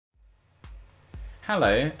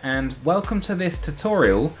Hello and welcome to this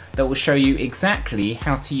tutorial that will show you exactly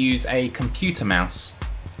how to use a computer mouse.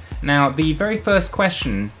 Now the very first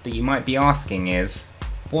question that you might be asking is,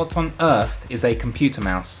 what on earth is a computer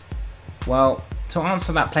mouse? Well, to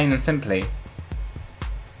answer that plain and simply,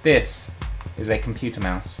 this is a computer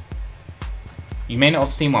mouse. You may not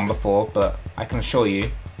have seen one before, but I can assure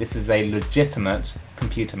you this is a legitimate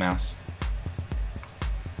computer mouse.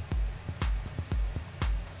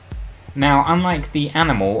 Now, unlike the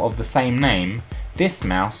animal of the same name, this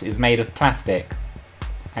mouse is made of plastic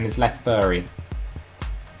and is less furry.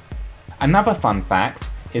 Another fun fact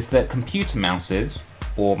is that computer mouses,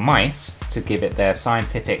 or mice to give it their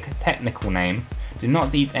scientific technical name, do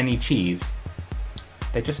not eat any cheese.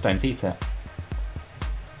 They just don't eat it.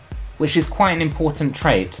 Which is quite an important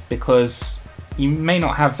trait because you may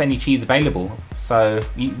not have any cheese available, so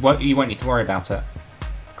you won't need to worry about it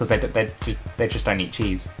because they just don't eat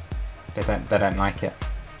cheese. They don't like it.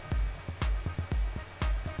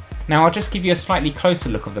 Now I'll just give you a slightly closer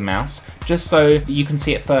look of the mouse, just so that you can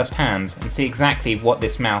see it firsthand and see exactly what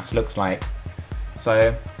this mouse looks like.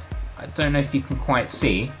 So, I don't know if you can quite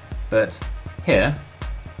see, but here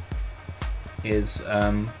is,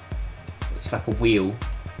 it's like a wheel.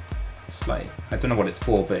 It's like, I don't know what it's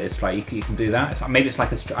for, but it's like you can do that. Maybe it's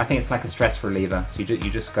like I think it's like a stress reliever. So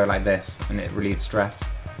you just go like this and it relieves stress.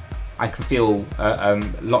 I can feel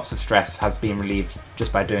lots of stress has been relieved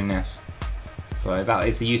just by doing this. So that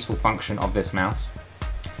is the useful function of this mouse.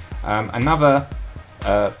 Another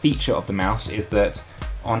feature of the mouse is that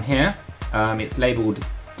on here it's labelled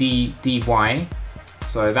DY,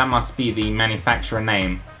 so that must be the manufacturer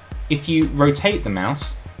name. If you rotate the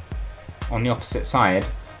mouse on the opposite side,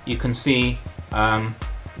 you can see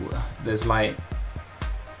there's like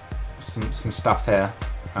some stuff here.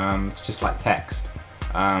 It's just like text.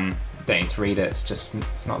 Don't need to read it, it's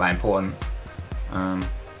not that important.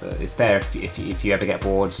 But it's there if you ever get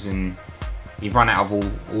bored and you've run out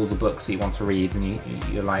of all the books that you want to read and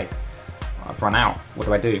you're like, I've run out, what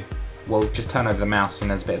do I do? Well, just turn over the mouse and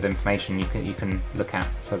there's a bit of information you can look at,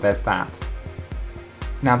 so there's that.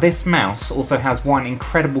 Now this mouse also has one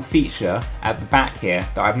incredible feature at the back here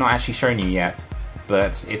that I've not actually shown you yet,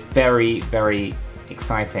 but it's very, very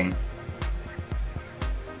exciting.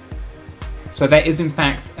 So there is in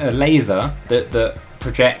fact a laser that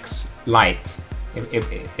projects light.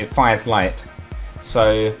 It fires light.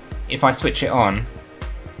 So if I switch it on,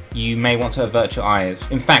 you may want to avert your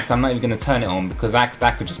eyes. In fact, I'm not even going to turn it on because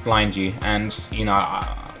that could just blind you, and you know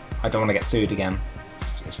I don't want to get sued again.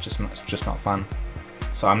 It's just not fun.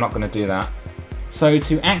 So I'm not going to do that. So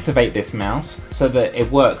to activate this mouse so that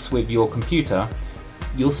it works with your computer,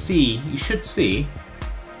 you should see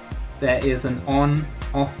there is an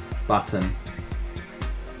on-off button.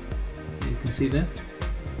 You can see this.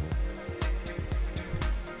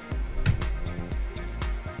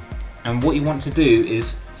 And what you want to do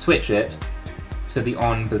is switch it to the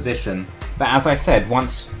on position. But as I said,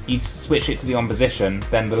 once you switch it to the on position,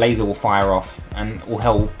 then the laser will fire off and all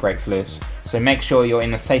hell breaks loose. So make sure you're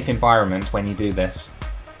in a safe environment when you do this.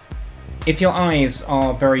 If your eyes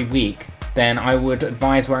are very weak, then I would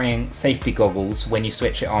advise wearing safety goggles when you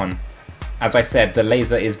switch it on. As I said, the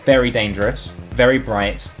laser is very dangerous, very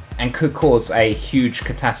bright, and could cause a huge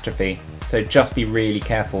catastrophe, so just be really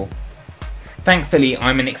careful. Thankfully,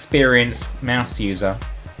 I'm an experienced mouse user,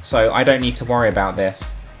 so I don't need to worry about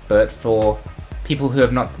this, but for people who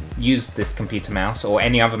have not used this computer mouse, or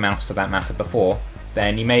any other mouse for that matter before,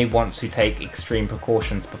 then you may want to take extreme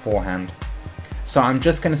precautions beforehand. So I'm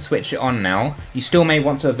just going to switch it on now. You still may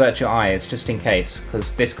want to avert your eyes just in case,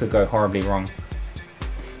 because this could go horribly wrong.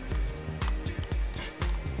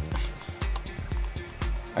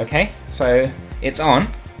 Okay, so it's on.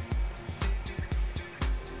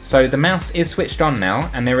 So the mouse is switched on now,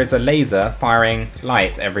 and there is a laser firing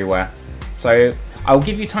light everywhere. So I'll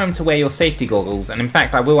give you time to wear your safety goggles, and in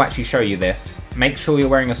fact I will actually show you this. Make sure you're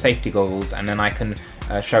wearing your safety goggles and then I can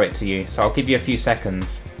show it to you. So I'll give you a few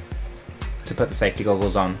seconds to put the safety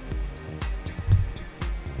goggles on.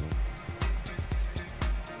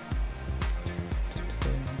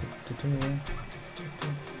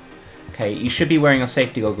 Okay, you should be wearing your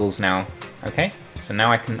safety goggles now. Okay, so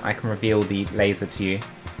now I can reveal the laser to you.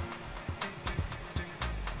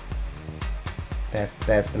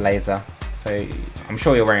 There's the laser. So I'm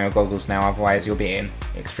sure you're wearing your goggles now, otherwise you'll be in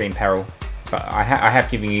extreme peril. But I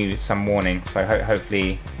have given you some warning, so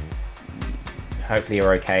hopefully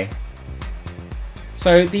you're okay.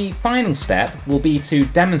 So the final step will be to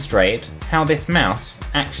demonstrate how this mouse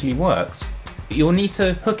actually works. You'll need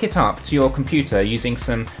to hook it up to your computer using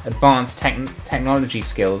some advanced technology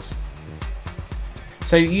skills.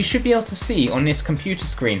 So you should be able to see on this computer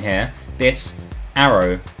screen here, this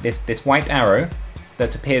arrow, this white arrow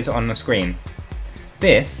that appears on the screen.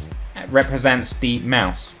 This represents the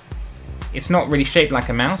mouse. It's not really shaped like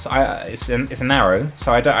a mouse. It's an arrow,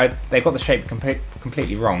 so they got the shape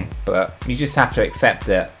completely wrong. But you just have to accept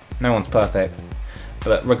it. No one's perfect.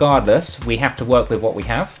 But regardless, we have to work with what we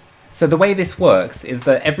have. So the way this works is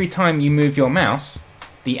that every time you move your mouse,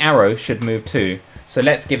 the arrow should move too. So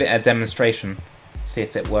let's give it a demonstration. See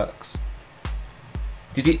if it works.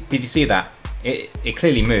 Did you see that? It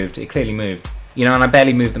clearly moved. It clearly moved. You know, and I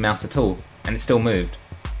barely moved the mouse at all, and it still moved.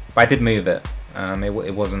 But I did move it.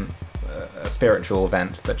 It wasn't a spiritual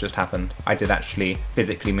event that just happened. I did actually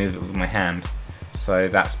physically move it with my hand. So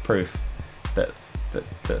that's proof that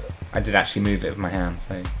I did actually move it with my hand.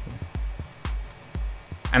 So,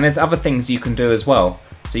 and there's other things you can do as well.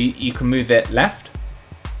 So you can move it left,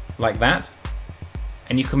 like that,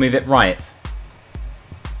 and you can move it right.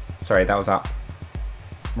 Sorry, that was up.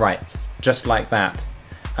 Right, just like that.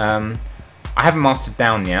 I haven't mastered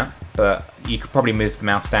down yet, but you could probably move the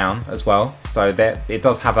mouse down as well. So it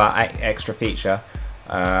does have that extra feature.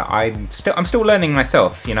 I'm still learning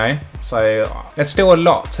myself, you know. So there's still a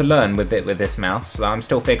lot to learn with this mouse. So I'm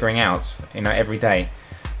still figuring out, you know, every day.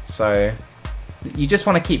 So you just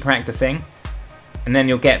want to keep practicing, and then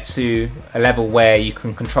you'll get to a level where you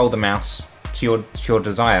can control the mouse to your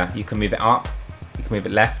desire. You can move it up, you can move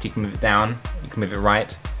it left, you can move it down, you can move it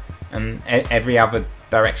right, and every other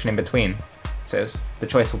direction in between. So the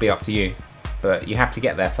choice will be up to you, but you have to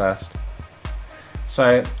get there first.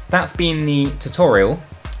 So that's been the tutorial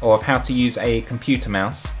of how to use a computer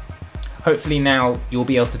mouse. Hopefully now you'll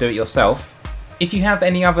be able to do it yourself. If you have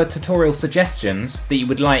any other tutorial suggestions that you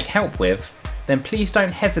would like help with, then please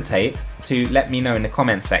don't hesitate to let me know in the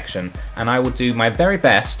comment section, and I will do my very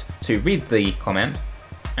best to read the comment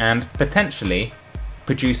and potentially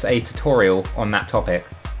produce a tutorial on that topic.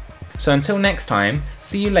 So until next time,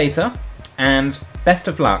 see you later, and best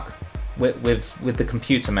of luck with the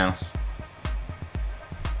computer mouse.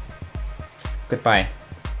 Goodbye.